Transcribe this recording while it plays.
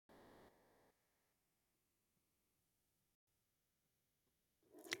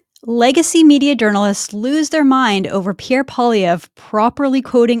Legacy media journalists lose their mind over Pierre Poilievre properly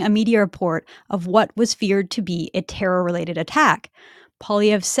quoting a media report of what was feared to be a terror related attack.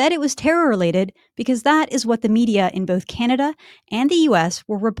 Poilievre said it was terror related because that is what the media in both Canada and the US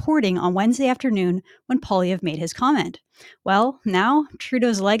were reporting on Wednesday afternoon when Poilievre made his comment. Well, now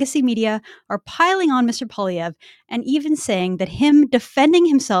Trudeau's legacy media are piling on Mr. Poilievre and even saying that him defending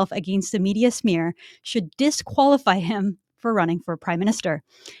himself against the media smear should disqualify him for running for prime minister.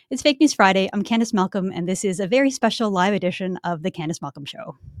 It's Fake News Friday. I'm Candice Malcolm, and this is a very special live edition of The Candice Malcolm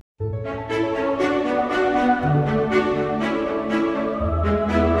Show.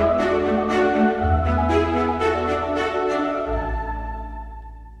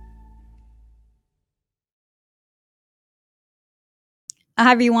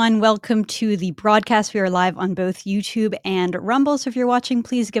 Hi, everyone. Welcome to the broadcast. We are live on both YouTube and Rumble. So if you're watching,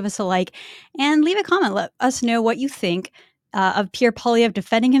 please give us a like and leave a comment. Let us know what you think of Pierre Poilievre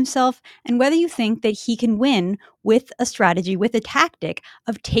defending himself and whether you think that he can win with a strategy, with a tactic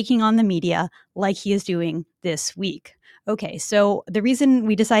of taking on the media like he is doing this week. Okay, so the reason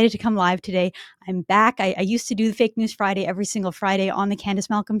we decided to come live today, I'm back. I used to do the Fake News Friday every single Friday on the Candice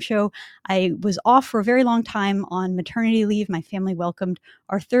Malcolm Show. I was off for a very long time on maternity leave. My family welcomed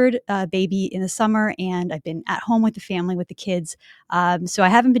our third baby in the summer, and I've been at home with the family, with the kids. So I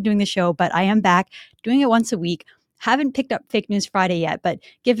haven't been doing the show, but I am back doing it once a week. Haven't picked up Fake News Friday yet, but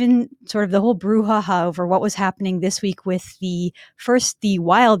given sort of the whole brouhaha over what was happening this week with the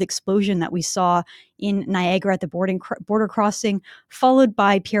wild explosion that we saw in Niagara at the border crossing, followed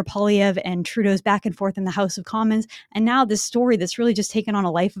by Pierre Poilievre and Trudeau's back and forth in the House of Commons, and now this story that's really just taken on a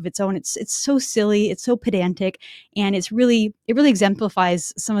life of its own. It's so silly, it's so pedantic, and it really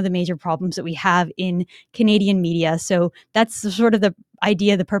exemplifies some of the major problems that we have in Canadian media. So that's sort of the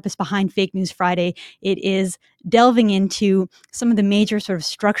idea, the purpose behind Fake News Friday. It is delving into some of the major sort of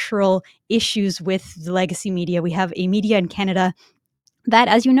structural issues with the legacy media. We have a media in Canada that,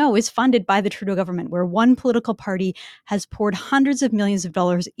 as you know, is funded by the Trudeau government, where one political party has poured hundreds of millions of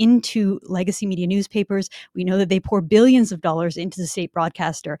dollars into legacy media newspapers. We know that they pour billions of dollars into the state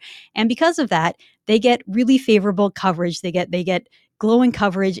broadcaster. And because of that, they get really favorable coverage. They get glowing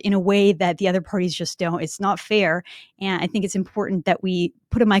coverage in a way that the other parties just don't. It's not fair. And I think it's important that we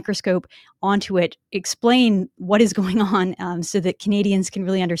put a microscope onto it, explain what is going on, so that Canadians can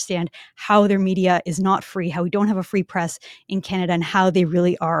really understand how their media is not free, how we don't have a free press in Canada, and how they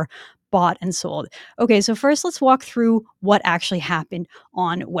really are bought and sold. Okay, so first let's walk through what actually happened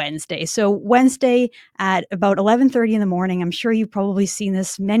on Wednesday. So Wednesday at about 11:30 in the morning, I'm sure you've probably seen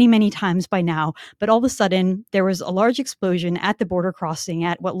this many, many times by now, but all of a sudden there was a large explosion at the border crossing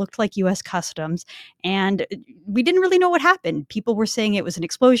at what looked like US Customs, and we didn't really know what happened. People were saying it was an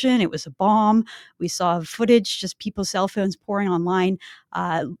explosion, it was a bomb. We saw footage, just people's cell phones pouring online.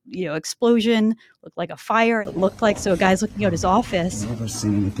 Explosion, looked like a fire. It looked like, so a guy's looking out his office. I've never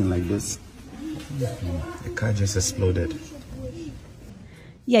seen anything like this. The car just exploded.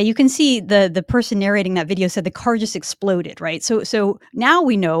 Yeah, you can see the person narrating that video said the car just exploded, right? So now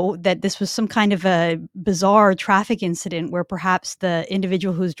we know that this was some kind of a bizarre traffic incident where perhaps the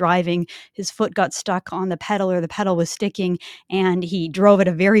individual who was driving, his foot got stuck on the pedal, or the pedal was sticking, and he drove at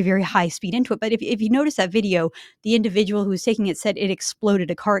a very, very high speed into it. But if you notice that video, the individual who was taking it said it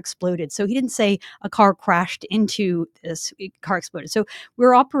exploded, a car exploded. So he didn't say a car crashed into this, car exploded. So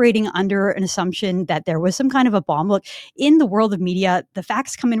we're operating under an assumption that there was some kind of a bomb. Look, in the world of media, the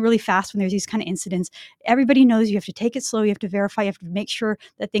facts come in really fast when there's these kind of incidents. Everybody knows you have to take it slow, you have to verify, you have to make sure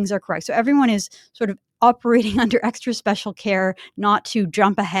that things are correct. So everyone is sort of operating under extra special care not to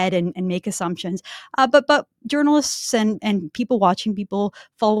jump ahead and make assumptions. But journalists and people watching, people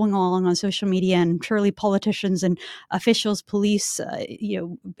following along on social media, and surely politicians and officials, police,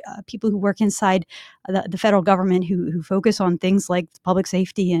 people who work inside the federal government who focus on things like public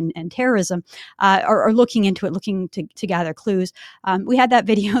safety and terrorism, are looking into it, looking to gather clues. We had that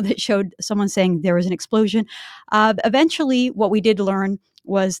video that showed someone saying there was an explosion. Eventually, what we did learn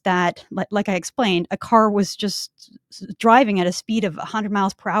was that, like I explained, a car was just driving at a speed of 100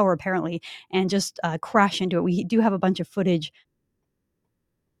 miles per hour, apparently, and just crashed into it. We do have a bunch of footage.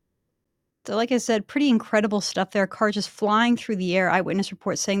 So, like I said, pretty incredible stuff there. Car just flying through the air. Eyewitness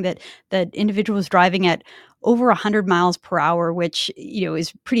reports saying that the individual was driving at over 100 miles per hour, which,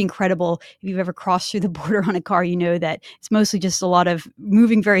 is pretty incredible. If you've ever crossed through the border on a car, you know that it's mostly just a lot of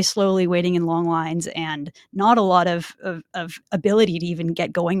moving very slowly, waiting in long lines, and not a lot of ability to even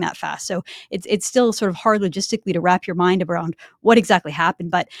get going that fast. So it's still sort of hard logistically to wrap your mind around what exactly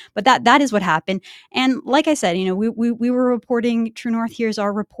happened, but that is what happened. And like I said, we were reporting, True North here's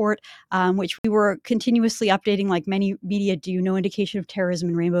our report, which we were continuously updating, like many media do. No indication of terrorism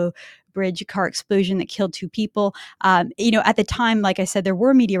in Rainbow Bridge car explosion that killed 2 people. At the time, like I said, there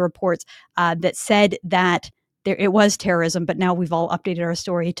were media reports that said that it was terrorism, but now we've all updated our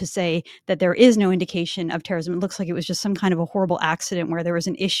story to say that there is no indication of terrorism. It looks like it was just some kind of a horrible accident where there was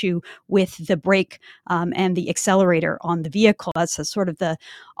an issue with the brake and the accelerator on the vehicle. That's sort of the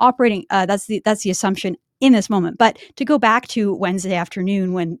operating. That's the assumption in this moment. But to go back to Wednesday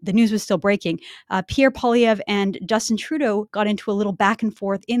afternoon when the news was still breaking, Pierre Poilievre and Justin Trudeau got into a little back and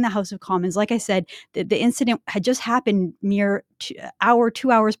forth in the House of Commons. Like I said, the incident had just happened mere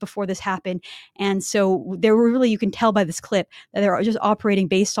 2 hours before this happened. And so there were really, you can tell by this clip that they're just operating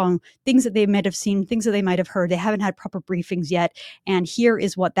based on things that they might have seen, things that they might have heard. They haven't had proper briefings yet. And here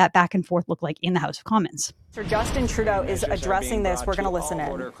is what that back and forth looked like in the House of Commons. Sir Justin Trudeau is addressing this. We're going to listen in.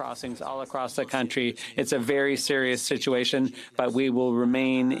 Border crossings all across the country. It's a very serious situation, but we will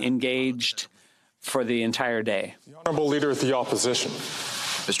remain engaged for the entire day. The Honourable Leader of the Opposition.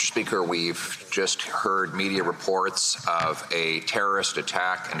 Mr. Speaker, we've just heard media reports of a terrorist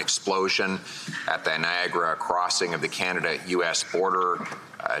attack, an explosion at the Niagara crossing of the Canada-U.S. border.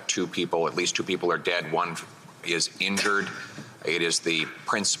 At least two people are dead. One is injured. It is the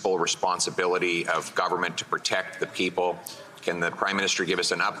principal responsibility of government to protect the people. Can the Prime Minister give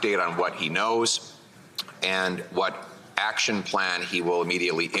us an update on what he knows and what action plan he will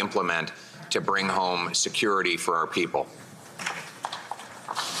immediately implement to bring home security for our people?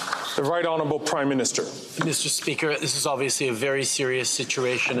 The Right Honourable Prime Minister. Mr. Speaker, this is obviously a very serious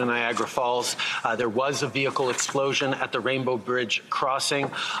situation in Niagara Falls. There was a vehicle explosion at the Rainbow Bridge crossing.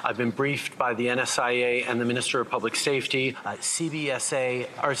 I've been briefed by the NSIA and the Minister of Public Safety. CBSA,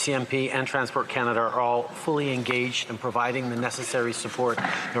 RCMP, and Transport Canada are all fully engaged in providing the necessary support.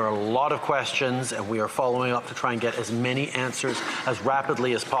 There are a lot of questions, and we are following up to try and get as many answers as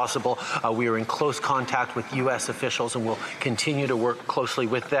rapidly as possible. We are in close contact with U.S. officials, and we'll continue to work closely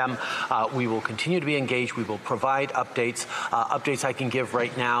with them. We will continue to be engaged. We will provide updates. Updates I can give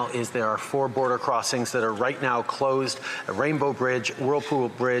right now is there are 4 border crossings that are right now closed: Rainbow Bridge, Whirlpool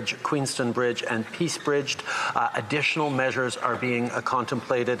Bridge, Queenston Bridge, and Peace Bridge. Additional measures are being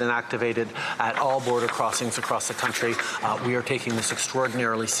contemplated and activated at all border crossings across the country. We are taking this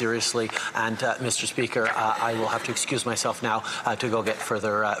extraordinarily seriously, and Mr. Speaker, I will have to excuse myself now to go get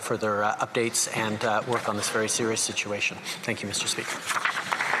further updates and work on this very serious situation. Thank you, Mr. Speaker.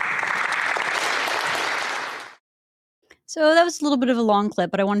 So that was a little bit of a long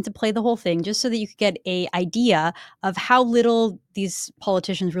clip, but I wanted to play the whole thing just so that you could get an idea of how little these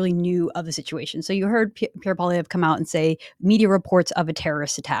politicians really knew of the situation. So you heard Pierre Poilievre come out and say media reports of a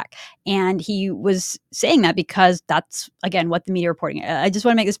terrorist attack. And he was saying that because that's, again, what the media are reporting. I just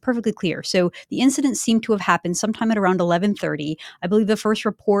want to make this perfectly clear. So the incident seemed to have happened sometime at around 11:30. I believe the first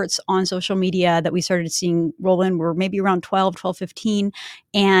reports on social media that we started seeing roll in were maybe around 12:15.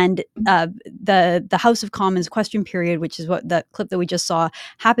 And the House of Commons question period, which is what the clip that we just saw,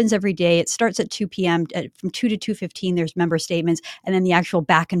 happens every day. It starts at 2 p.m. From 2 to 2:15, there's member statements. And then the actual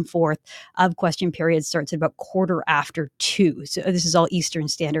back and forth of question period starts at about 2:15. So this is all Eastern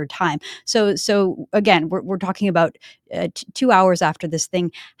Standard Time. So again, we're talking about 2 hours after this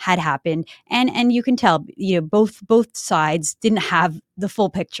thing had happened. And you can tell, both sides didn't have the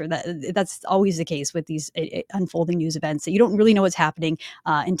full picture. That's always the case with these unfolding news events. So you don't really know what's happening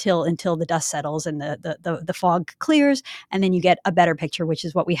until the dust settles and the fog clears, and then you get a better picture, which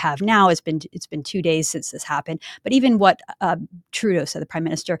is what we have now. It's been 2 days since this happened. But even what Trudeau said, the Prime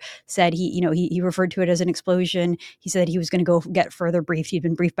Minister said, he referred to it as an explosion. He said he was going to go get further briefed. He'd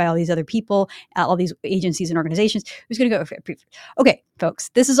been briefed by all these other people, all these agencies and organizations. He was going to go brief. Okay, folks,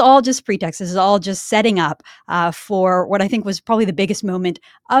 this is all just pretext. This is all just setting up for what I think was probably the biggest moment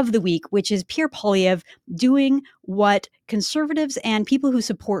of the week, which is Pierre Poilievre doing what Conservatives and people who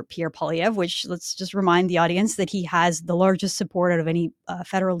support Pierre Poilievre, which, let's just remind the audience that he has the largest support out of any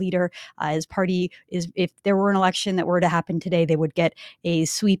federal leader. His party is, if there were an election that were to happen today, they would get a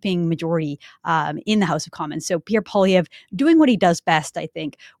sweeping majority in the House of Commons. So Pierre Poilievre doing what he does best, I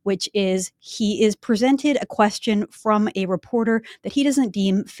think, which is he is presented a question from a reporter that he doesn't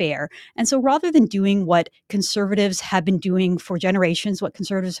deem fair. And so rather than doing what Conservatives have been doing for generations, what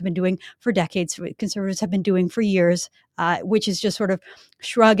Conservatives have been doing for decades, what Conservatives have been doing for years, years, which is just sort of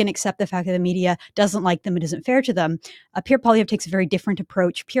shrug and accept the fact that the media doesn't like them and isn't fair to them. Pierre Poilievre takes a very different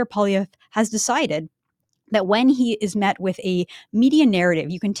approach. Pierre Poilievre has decided that when he is met with a media narrative,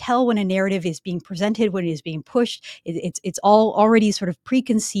 you can tell when a narrative is being presented, when it is being pushed. It's all already sort of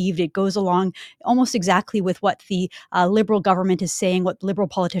preconceived. It goes along almost exactly with what the liberal government is saying, what liberal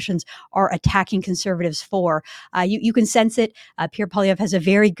politicians are attacking conservatives for. You can sense it. Pierre Poilievre has a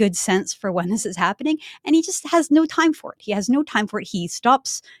very good sense for when this is happening, and he just has no time for it. He has no time for it. He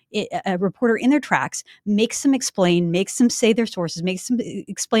stops a reporter in their tracks, makes them explain, makes them say their sources, makes them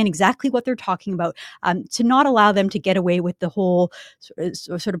explain exactly what they're talking about, to not allow them to get away with the whole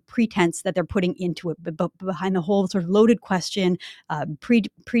sort of pretense that they're putting into it, but behind the whole sort of loaded question,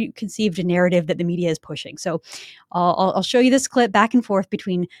 preconceived narrative that the media is pushing. So I'll show you this clip back and forth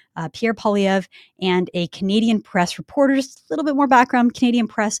between Pierre Poilievre and a Canadian Press reporter. Just a little bit more background. Canadian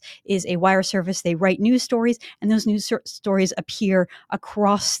Press is a wire service. They write news stories, and those news stories appear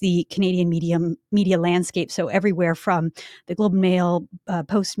across the Canadian media landscape. So everywhere from the Globe and Mail,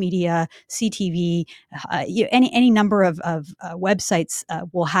 Post Media, CTV, any number of websites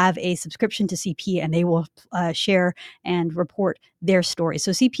will have a subscription to CP, and they will share and report their stories.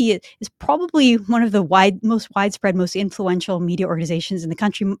 So CP is probably one of the most widespread, most influential media organizations in the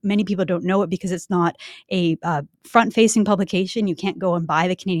country. Many people don't know it because it's not a front-facing publication. You can't go and buy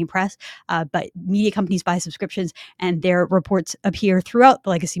the Canadian Press, but media companies buy subscriptions, and their reports appear throughout the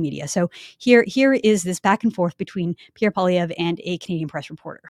legacy media. So here is this back and forth between Pierre Poilievre and a Canadian Press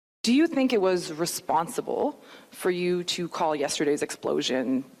reporter. Do you think it was responsible for you to call yesterday's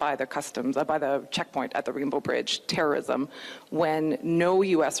explosion by the by the checkpoint at the Rainbow Bridge terrorism when no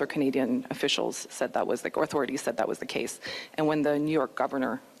U.S. or Canadian officials said that was or authorities said that was the case, and when the New York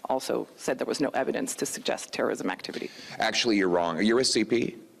governor also said there was no evidence to suggest terrorism activity? Actually, you're wrong. You're a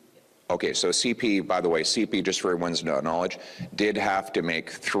CP? Okay, so CP, by the way, CP, just for everyone's knowledge, did have to make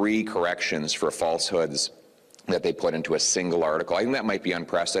 3 corrections for falsehoods that they put into a single article. I think that might be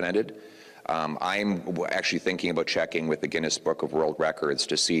unprecedented. I'm actually thinking about checking with the Guinness Book of World Records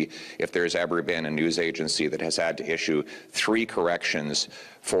to see if there's ever been a news agency that has had to issue 3 corrections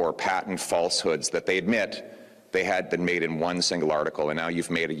for patent falsehoods that they admit they had been made in one single article, and now you've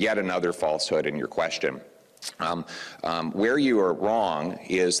made yet another falsehood in your question. Where you are wrong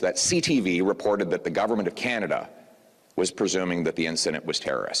is that CTV reported that the government of Canada was presuming that the incident was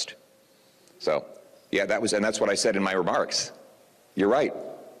terrorist. So, yeah, that's what I said in my remarks. You're right.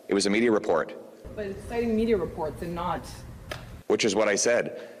 It was a media report. But it's citing media reports and not... Which is what I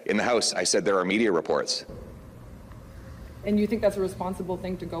said. In the House, I said there are media reports. And you think that's a responsible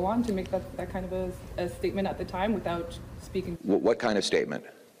thing to go on, to make that kind of a statement at the time without speaking? What kind of statement?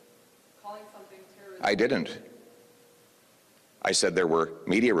 Calling something terrorist. I didn't. I said there were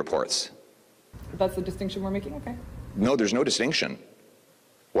media reports. That's the distinction we're making? Okay. No, there's no distinction.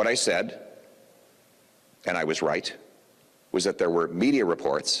 What I said, and I was right, was that there were media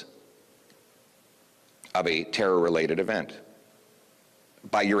reports of a terror-related event.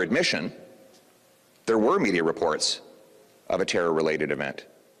 By your admission, there were media reports of a terror-related event.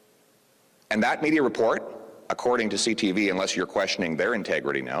 And that media report, according to CTV, unless you're questioning their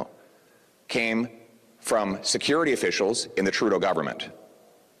integrity now, came from security officials in the Trudeau government.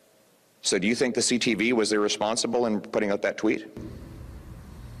 So do you think the CTV was irresponsible in putting out that tweet?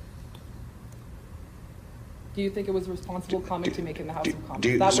 Do you think it was a responsible comment to make in the House of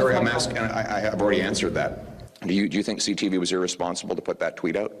Commons? Sorry, I'm asking, I have already answered that. Do you think CTV was irresponsible to put that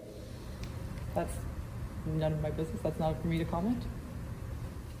tweet out? That's none of my business. That's not for me to comment.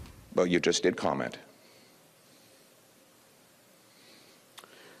 Well, you just did comment.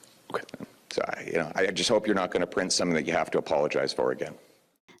 Okay. So, I just hope you're not going to print something that you have to apologize for again.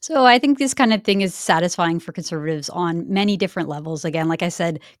 So I think this kind of thing is satisfying for conservatives on many different levels. Again, like I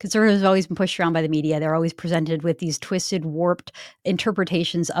said, conservatives have always been pushed around by the media. They're always presented with these twisted, warped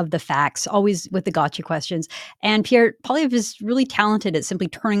interpretations of the facts, always with the gotcha questions. And Pierre Poilievre is really talented at simply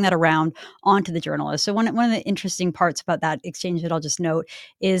turning that around onto the journalist. So one of the interesting parts about that exchange that I'll just note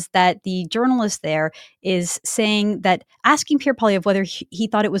is that the journalist there is saying that, asking Pierre Poilievre whether he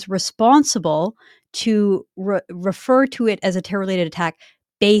thought it was responsible to refer to it as a terror-related attack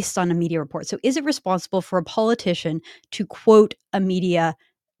based on a media report. So is it responsible for a politician to quote a media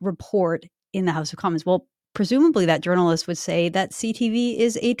report in the House of Commons? Well, presumably that journalist would say that CTV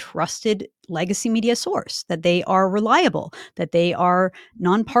is a trusted legacy media source, that they are reliable, that they are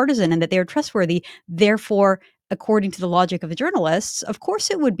nonpartisan, and that they are trustworthy. Therefore, according to the logic of the journalists, of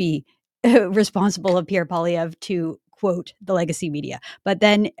course it would be responsible of Pierre Poilievre to quote the legacy media. But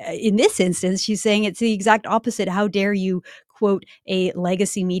then in this instance, she's saying it's the exact opposite. How dare you quote a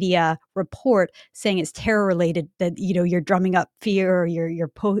legacy media report saying it's terror related, that you're drumming up fear, or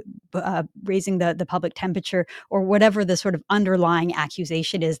you're raising the public temperature, or whatever the sort of underlying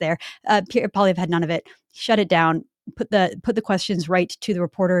accusation is there. Pierre Poilievre had none of it. Shut it down. Put the questions right to the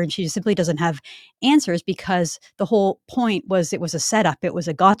reporter, and she just simply doesn't have answers, because the whole point was it was a setup. It was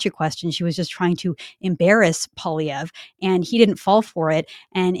a gotcha question. She was just trying to embarrass Poilievre, and he didn't fall for it.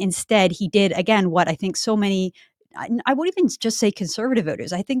 And instead, he did, again, what I think so many, I wouldn't even just say conservative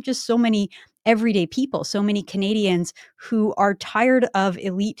voters, I think just so many everyday people, so many Canadians who are tired of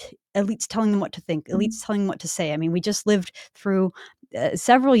elites telling them what to think, elites telling them what to say. I mean, we just lived through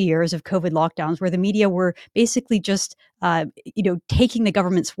several years of COVID lockdowns where the media were basically just, taking the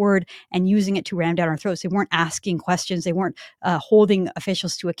government's word and using it to ram down our throats. They weren't asking questions. They weren't holding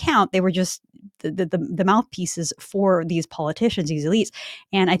officials to account. They were just the mouthpieces for these politicians, these elites.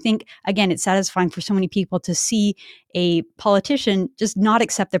 And I think, again, it's satisfying for so many people to see a politician just not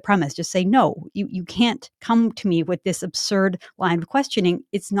accept the premise, just say, no, you can't come to me with this absurd line of questioning.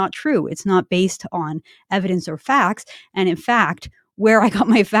 It's not true. It's not based on evidence or facts. And in fact, where I got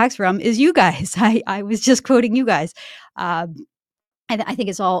my facts from is you guys. I was just quoting you guys. I think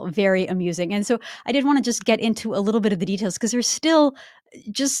it's all very amusing. And so I did want to just get into a little bit of the details, because there's still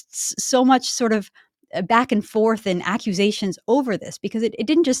just so much sort of back and forth and accusations over this, because it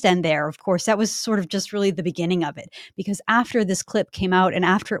didn't just end there. Of course, that was sort of just really the beginning of it, because after this clip came out and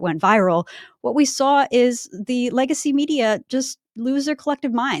after it went viral, what we saw is the legacy media just lose their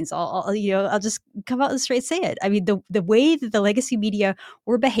collective minds. I'll just come out and straight say it. I mean, the way that the legacy media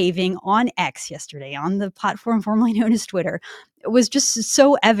were behaving on X yesterday, on the platform formerly known as Twitter, was just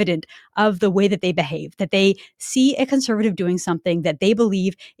so evident of the way that they behave, that they see a conservative doing something that they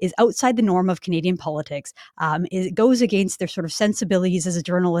believe is outside the norm of Canadian politics. It goes against their sort of sensibilities as a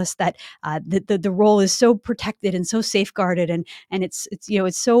journalist, that the role is so protected and so safeguarded, and it's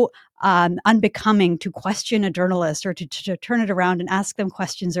so unbecoming to question a journalist, or to turn it around and ask them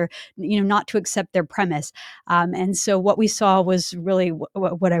questions, or not to accept their premise. And so what we saw was really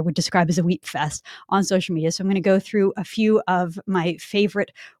what I would describe as a wheat fest on social media. So I'm going to go through a few of my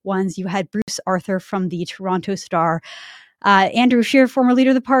favorite ones. You had Bruce Arthur from the Toronto Star. Andrew Scheer, former leader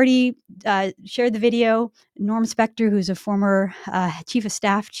of the party, shared the video. Norm Spector, who's a former chief of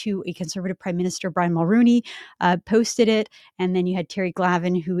staff to a Conservative Prime Minister, Brian Mulroney, posted it. And then you had Terry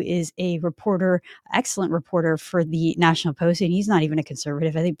Glavin, who is a reporter, excellent reporter for the National Post, and he's not even a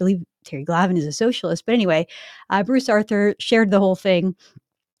conservative. I believe Terry Glavin is a socialist. But anyway, Bruce Arthur shared the whole thing.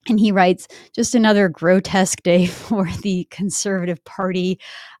 And he writes, just another grotesque day for the Conservative Party.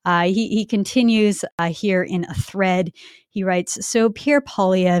 He continues here in a thread. He writes, so Pierre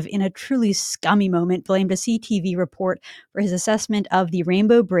Poilievre, in a truly scummy moment, blamed a CTV report for his assessment of the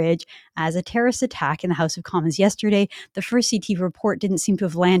Rainbow Bridge as a terrorist attack in the House of Commons yesterday. The first CTV report didn't seem to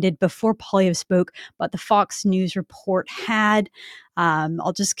have landed before Poilievre spoke, but the Fox News report had.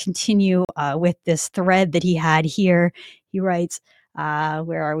 I'll just continue with this thread that he had here. He writes,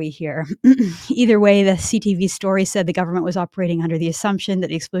 where are we here? Either way, the CTV story said the government was operating under the assumption that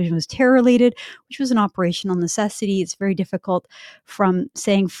the explosion was terror related, which was an operational necessity. It's very difficult from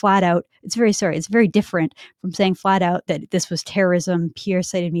saying flat out. It's very different from saying flat out that this was terrorism. Pierre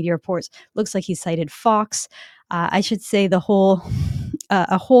cited media reports. Looks like he cited Fox. I should say a whole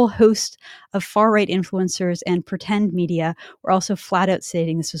host of far-right influencers and pretend media were also flat out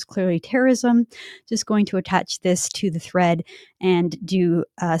stating this was clearly terrorism. Just going to attach this to the thread and do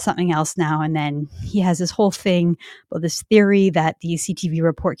something else now. And then he has this whole thing about this theory that the CTV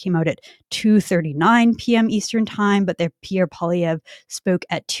report came out at 2:39 p.m. Eastern time, but that Pierre Poilievre spoke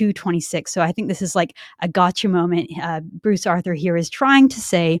at 2:26. So I think this is like a gotcha moment. Bruce Arthur here is trying to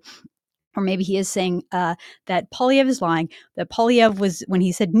say, or maybe he is saying that Poilievre is lying, that Poilievre was, when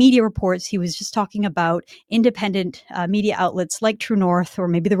he said media reports, he was just talking about independent media outlets like True North or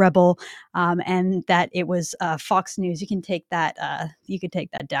maybe The Rebel, and that it was Fox News. You can take that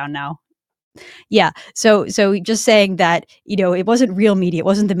down now. Yeah. So just saying that, it wasn't real media. It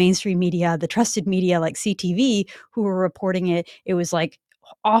wasn't the mainstream media, the trusted media like CTV who were reporting it. It was like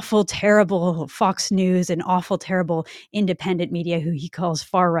awful, terrible Fox News and awful, terrible independent media who he calls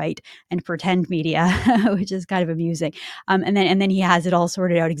far right and pretend media, which is kind of amusing. And then he has it all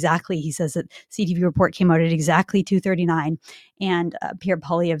sorted out exactly. He says that CTV report came out at exactly 2:39 and Pierre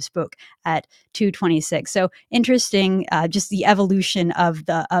Poilievre spoke at 2:26. So interesting, just the evolution of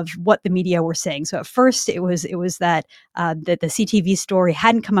what the media were saying. So at first it was that the CTV story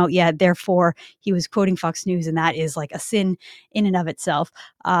hadn't come out yet, therefore he was quoting Fox News, and that is like a sin in and of itself.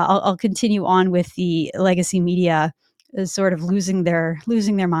 I'll continue on with the legacy media is sort of losing their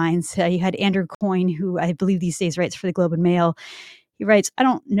minds. You had Andrew Coyne, who I believe these days writes for the Globe and Mail. He writes, I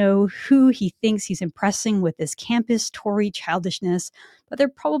don't know who he thinks he's impressing with this campus Tory childishness, but they're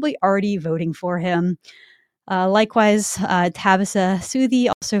probably already voting for him. Likewise, Tabitha Southey,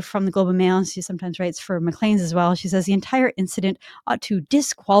 also from the Globe and Mail, she sometimes writes for Maclean's as well. She says the entire incident ought to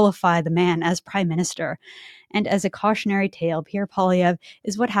disqualify the man as prime minister. And as a cautionary tale, Pierre Poilievre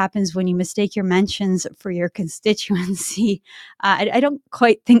is what happens when you mistake your mentions for your constituency. I don't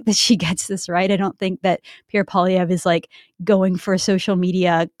quite think that she gets this right. I don't think that Pierre Poilievre is like going for social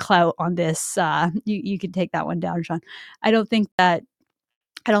media clout on this. You can take that one down, Sean. I don't think that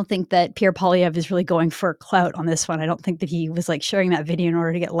Pierre Poilievre is really going for clout on this one. I don't think that he was like sharing that video in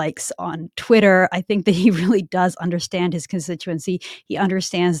order to get likes on Twitter. I think that he really does understand his constituency. He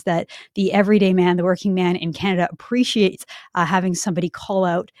understands that the everyday man, the working man in Canada appreciates having somebody call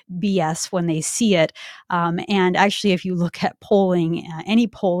out BS when they see it. And actually, if you look at polling, any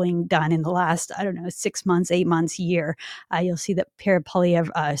polling done in the last, 6 months, 8 months, year, you'll see that Pierre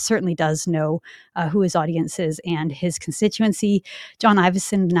Poilievre certainly does know who his audience is and his constituency. John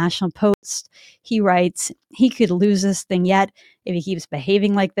Ivison, the National Post, he writes, he could lose this thing yet if he keeps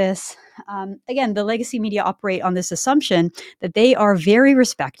behaving like this. Again, the legacy media operate on this assumption that they are very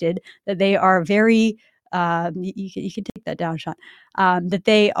respected, that they are very you can take that down, Sean. That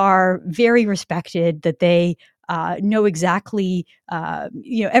they are very respected, that they know exactly,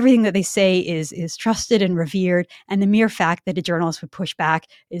 everything that they say is trusted and revered, and the mere fact that a journalist would push back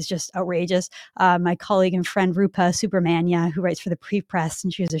is just outrageous. My colleague and friend Rupa Subramanya, who writes for the Pre-Press,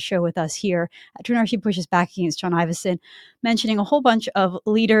 and she has a show with us here at True North, she pushes back against John Ivison, mentioning a whole bunch of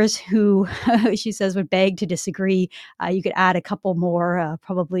leaders who she says would beg to disagree. You could add a couple more,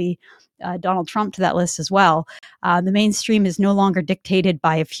 probably Donald Trump to that list as well. The mainstream is no longer dictated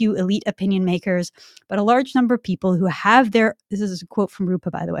by a few elite opinion makers, but a large number of people who have their, this is a quote from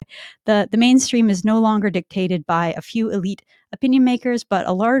Rupa, by the way, the mainstream is no longer dictated by a few elite opinion makers, but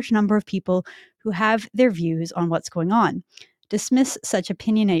a large number of people who have their views on what's going on. Dismiss such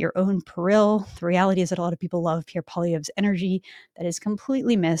opinion at your own peril. The reality is that a lot of people love Pierre Poilievre's energy that is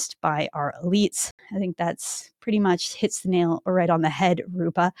completely missed by our elites. I think that's pretty much hits the nail right on the head,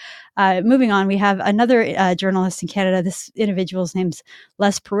 Rupa. Moving on, we have another journalist in Canada. This individual's name's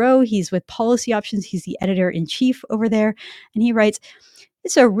Les Perot. He's with Policy Options. He's the editor-in-chief over there. And he writes,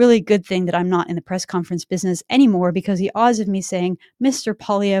 it's a really good thing that I'm not in the press conference business anymore because the odds of me saying, Mr.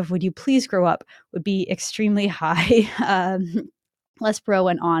 Poilievre, would you please grow up, would be extremely high. Les Perot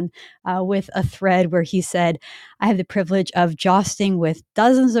went on with a thread where he said, I have the privilege of jousting with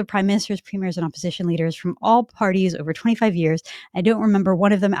dozens of prime ministers, premiers, and opposition leaders from all parties over 25 years. I don't remember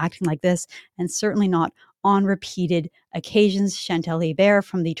one of them acting like this, and certainly not on repeated occasions. Chantal Hébert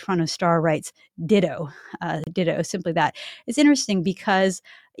from the Toronto Star writes, ditto, simply that. It's interesting because,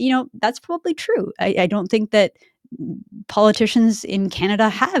 that's probably true. I don't think that politicians in Canada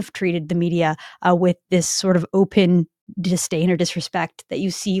have treated the media with this sort of open disdain or disrespect that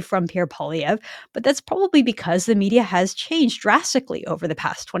you see from Pierre Poilievre, but that's probably because the media has changed drastically over the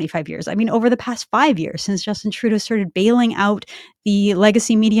past 25 years. I mean, over the past 5 years, since Justin Trudeau started bailing out the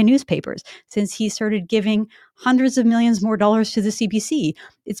legacy media newspapers, since he started giving hundreds of millions more dollars to the CBC,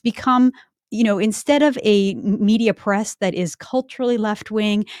 it's become, instead of a media press that is culturally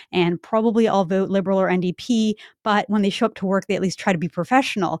left-wing and probably all vote Liberal or NDP, but when they show up to work, they at least try to be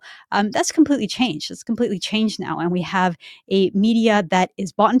professional. That's completely changed. It's completely changed now. And we have a media that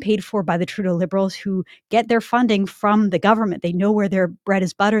is bought and paid for by the Trudeau Liberals who get their funding from the government. They know where their bread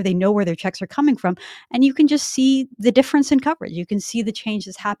is butter. They know where their checks are coming from. And you can just see the difference in coverage. You can see the change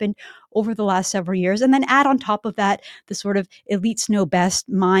that's happened over the last several years. And then add on top of that, the sort of elites know best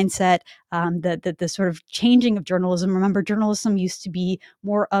mindset, the sort of changing of journalism. Remember, journalism used to be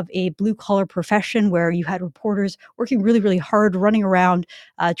more of a blue-collar profession where you had reporters working really, really hard, running around,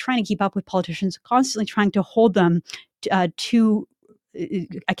 trying to keep up with politicians, constantly trying to hold them to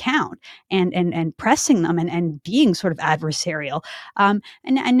account and pressing them and being sort of adversarial. And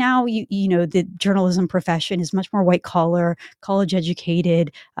now, the journalism profession is much more white collar, college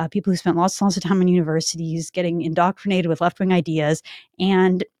educated, people who spent lots and lots of time in universities getting indoctrinated with left-wing ideas.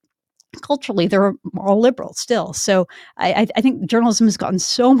 And culturally, they're all liberal still. So I think journalism has gotten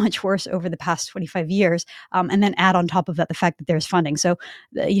so much worse over the past 25 years. And then add on top of that the fact that there's funding. So,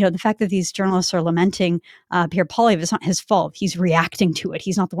 the fact that these journalists are lamenting Pierre Poilievre is not his fault. He's reacting to it.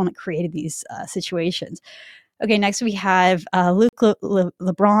 He's not the one that created these situations. Okay, next we have Luc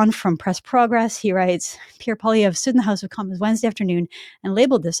Lebron from Press Progress. He writes, Pierre Poilievre stood in the House of Commons Wednesday afternoon and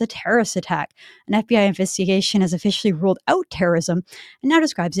labeled this a terrorist attack. An FBI investigation has officially ruled out terrorism and now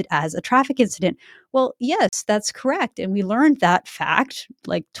describes it as a traffic incident. Well, yes, that's correct. And we learned that fact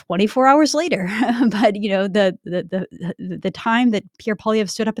like 24 hours later. But, the time that Pierre Poilievre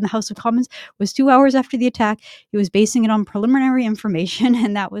stood up in the House of Commons was 2 hours after the attack. He was basing it on preliminary information,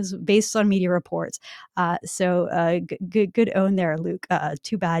 and that was based on media reports. Good own there, Luke.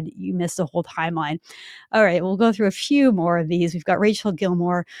 Too bad you missed the whole timeline. All right, we'll go through a few more of these. We've got Rachel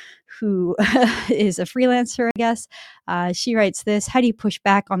Gilmore, who is a freelancer, I guess. She writes this: how do you push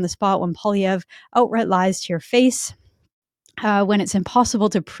back on the spot when Poilievre outright lies to your face? When it's impossible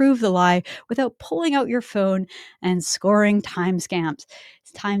to prove the lie without pulling out your phone and scoring timestamps.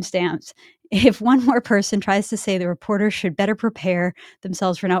 If one more person tries to say the reporter should better prepare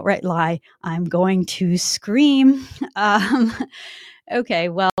themselves for an outright lie, I'm going to scream. Um, okay,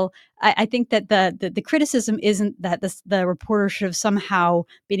 well, I think that the criticism isn't that the reporter should have somehow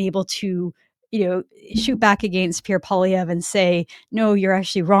been able to, shoot back against Pierre Poilievre and say, no, you're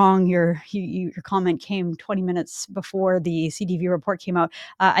actually wrong. Your comment came 20 minutes before the CTV report came out.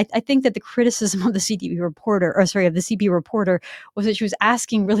 I think that the criticism of the CTV reporter, or sorry, of the CB reporter, was that she was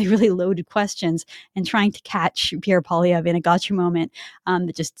asking really, really loaded questions and trying to catch Pierre Poilievre in a gotcha moment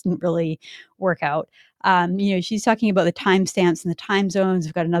that just didn't really work out. She's talking about the timestamps and the time zones.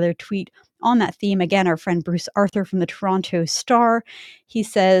 We've got another tweet on that theme. Again, our friend Bruce Arthur from the Toronto Star. He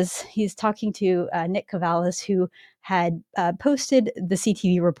says he's talking to Nick Cavalis, who had posted the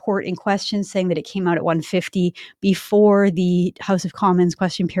CTV report in question, saying that it came out at 1:50 before the House of Commons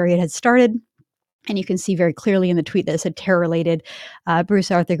question period had started. And you can see very clearly in the tweet that it said terror-related. Bruce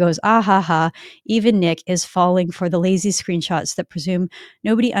Arthur goes, ah ha ha, even Nick is falling for the lazy screenshots that presume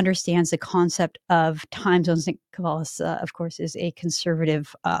nobody understands the concept of time zones. Nick Cavalis, of course, is a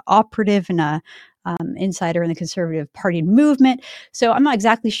conservative operative and a insider in the Conservative Party movement. So I'm not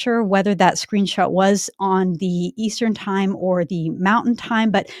exactly sure whether that screenshot was on the Eastern time or the Mountain time,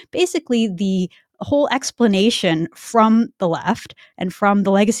 but basically the whole explanation from the left and from the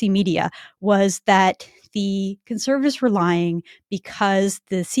legacy media was that the Conservatives were lying because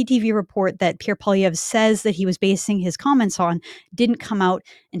the CTV report that Pierre Poilievre says that he was basing his comments on didn't come out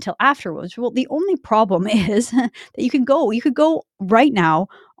until afterwards. Well, the only problem is that you could go right now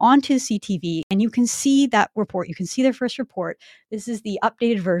onto CTV and you can see that report. You can see their first report. This is the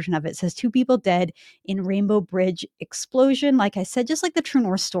updated version of it. It says 2 people dead in Rainbow Bridge explosion. Like I said, just like the True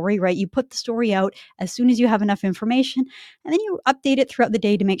North story, right? You put the story out as soon as you have enough information, and then you update it throughout the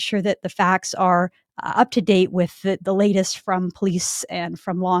day to make sure that the facts are up to date with the latest from police and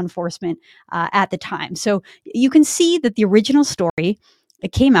from law enforcement at the time. So you can see that the original story,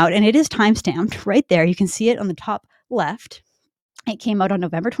 it came out, and it is timestamped right there. You can see it on the top left. It came out on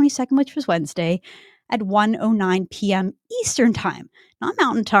November 22nd, which was Wednesday, at 1:09 p.m. Eastern Time. Not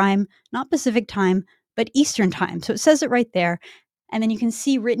Mountain Time, not Pacific Time, but Eastern Time. So it says it right there. And then you can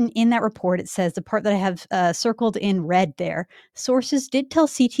see written in that report, it says, the part that I have circled in red there, sources did tell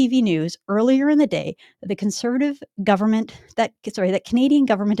CTV News earlier in the day that the that Canadian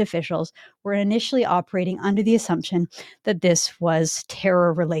government officials were initially operating under the assumption that this was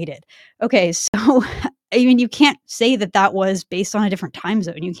terror related. Okay, so I mean, you can't say that that was based on a different time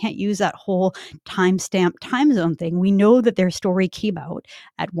zone. You can't use that whole timestamp time zone thing. We know that their story came out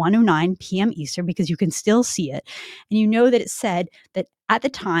at 1:09 p.m. Eastern because you can still see it. And you know that it said that at the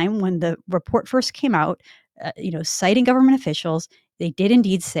time when the report first came out, citing government officials, they did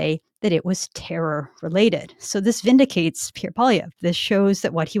indeed say that it was terror related. So this vindicates Pierre Poilievre. This shows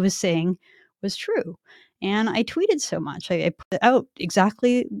that what he was saying was true. And I tweeted so much. I put out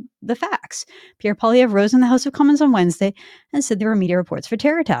exactly the facts. Pierre Poilievre rose in the House of Commons on Wednesday and said there were media reports for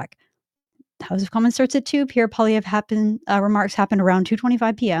terror attack. The House of Commons starts at 2. Pierre Poilievre remarks happened around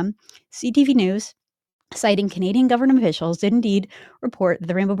 2:25 p.m. CTV News, citing Canadian government officials, did indeed report that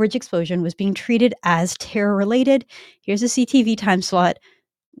the Rainbow Bridge explosion was being treated as terror-related. Here's a CTV time slot,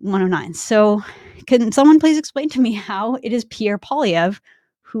 1:09. So can someone please explain to me how it is Pierre Poilievre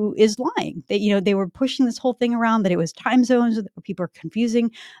who is lying? They were pushing this whole thing around that it was time zones, that people are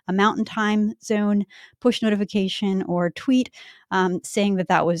confusing a mountain time zone push notification or tweet saying that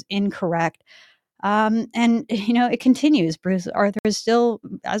that was incorrect. It continues. Bruce Arthur is still,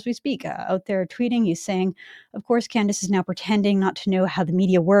 as we speak, out there tweeting. He's saying, of course, Candace is now pretending not to know how the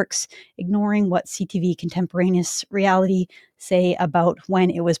media works, ignoring what CTV contemporaneous reality say about when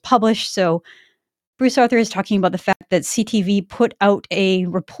it was published. So Bruce Arthur is talking about the fact that CTV put out a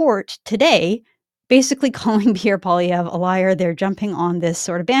report today basically calling Pierre Poilievre a liar. They're jumping on this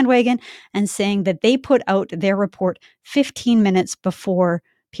sort of bandwagon and saying that they put out their report 15 minutes before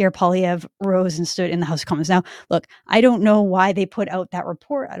Pierre Poilievre rose and stood in the House of Commons. Now, look, I don't know why they put out that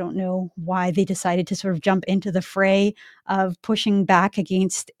report. I don't know why they decided to sort of jump into the fray of pushing back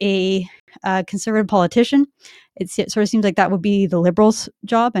against a conservative politician. It sort of seems like that would be the Liberals'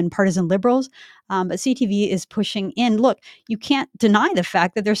 job and partisan Liberals. But CTV is pushing in. Look, you can't deny the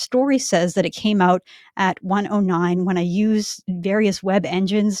fact that their story says that it came out at 1:09 when I used various web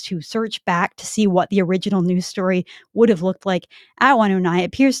engines to search back to see what the original news story would have looked like at 1:09. It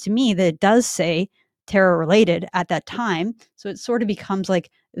appears to me that it does say terror related at that time. So it sort of becomes like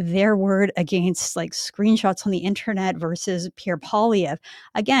their word against like screenshots on the internet versus Pierre Poilievre.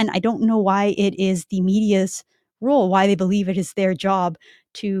 Again, I don't know why it is the media's role, why they believe it is their job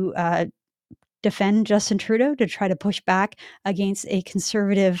to defend Justin Trudeau, to try to push back against a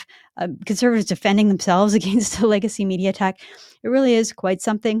conservatives defending themselves against a legacy media attack. It really is quite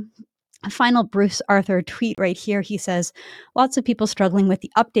something. A final Bruce Arthur tweet right here. He says, lots of people struggling with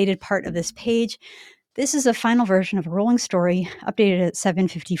the updated part of this page. This is a final version of a rolling story, updated at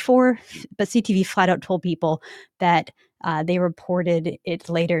 7:54, but CTV flat out told people that they reported it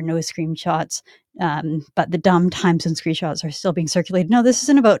later, no screenshots, but the dumb time zone screenshots are still being circulated. No, this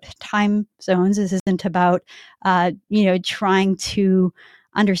isn't about time zones. This isn't about, trying to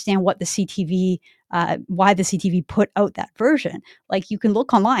understand what the CTV, why the CTV put out that version. Like, you can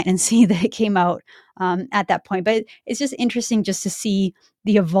look online and see that it came out at that point. But it's just interesting just to see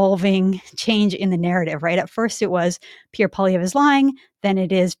the evolving change in the narrative, right? At first it was Pierre Poilievre is lying. Then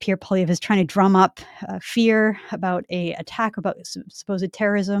it is Pierre Poilievre is trying to drum up fear about a attack, about supposed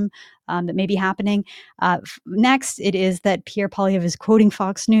terrorism that may be happening. Next, it is that Pierre Poilievre is quoting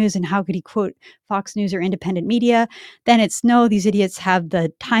Fox News, and how could he quote Fox News or independent media? Then it's no, these idiots have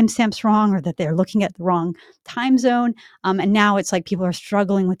the timestamps wrong, or that they're looking at the wrong time zone. And now it's like people are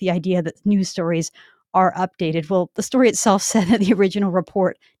struggling with the idea that news stories are updated. Well, the story itself said that the original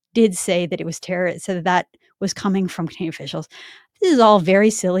report did say that it was terror. It said that that was coming from Canadian officials. This is all very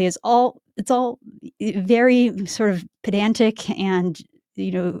silly. It's all very sort of pedantic and,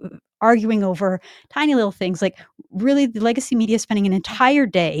 arguing over tiny little things. Like, really, the legacy media is spending an entire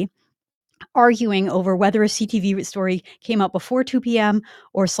day arguing over whether a CTV story came out before 2 p.m.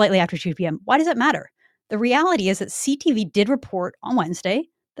 or slightly after 2 p.m. Why does that matter? The reality is that CTV did report on Wednesday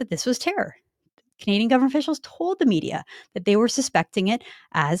that this was terror. Canadian government officials told the media that they were suspecting it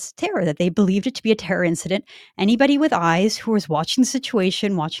as terror, that they believed it to be a terror incident. Anybody with eyes who was watching the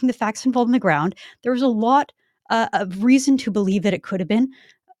situation, watching the facts involved on the ground, there was a lot of reason to believe that it could have been.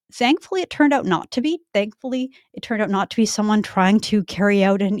 Thankfully, it turned out not to be. Thankfully, it turned out not to be someone trying to carry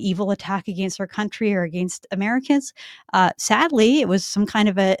out an evil attack against our country or against Americans. Sadly, it was some kind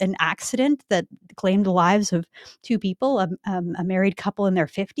of an accident that claimed the lives of two people, a married couple in their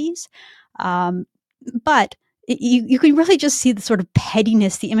 50s. But you can really just see the sort of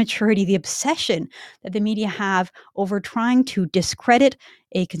pettiness, the immaturity, the obsession that the media have over trying to discredit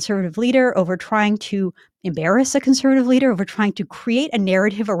a conservative leader, over trying to embarrass a conservative leader, over trying to create a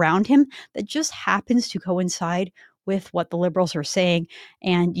narrative around him that just happens to coincide with what the Liberals are saying.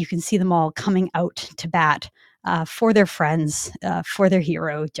 And you can see them all coming out to bat for their friends, for their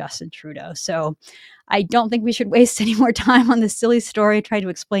hero, Justin Trudeau. So I don't think we should waste any more time on this silly story. I tried to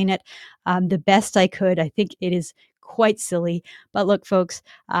explain it the best I could. I think it is quite silly. But look, folks,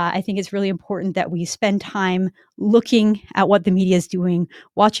 I think it's really important that we spend time looking at what the media is doing,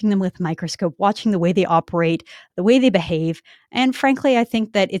 watching them with a microscope, watching the way they operate, the way they behave. And frankly, I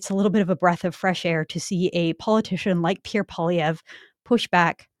think that it's a little bit of a breath of fresh air to see a politician like Pierre Poilievre push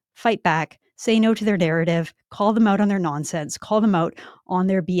back, fight back, say no to their narrative, call them out on their nonsense, call them out on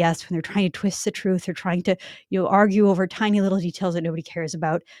their BS when they're trying to twist the truth, they're trying to, argue over tiny little details that nobody cares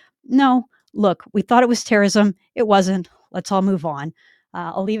about. No, look, we thought it was terrorism. It wasn't. Let's all move on.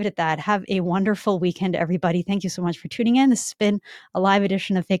 I'll leave it at that. Have a wonderful weekend, everybody. Thank you so much for tuning in. This has been a live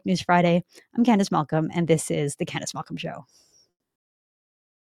edition of Fake News Friday. I'm Candace Malcolm, and this is The Candace Malcolm Show.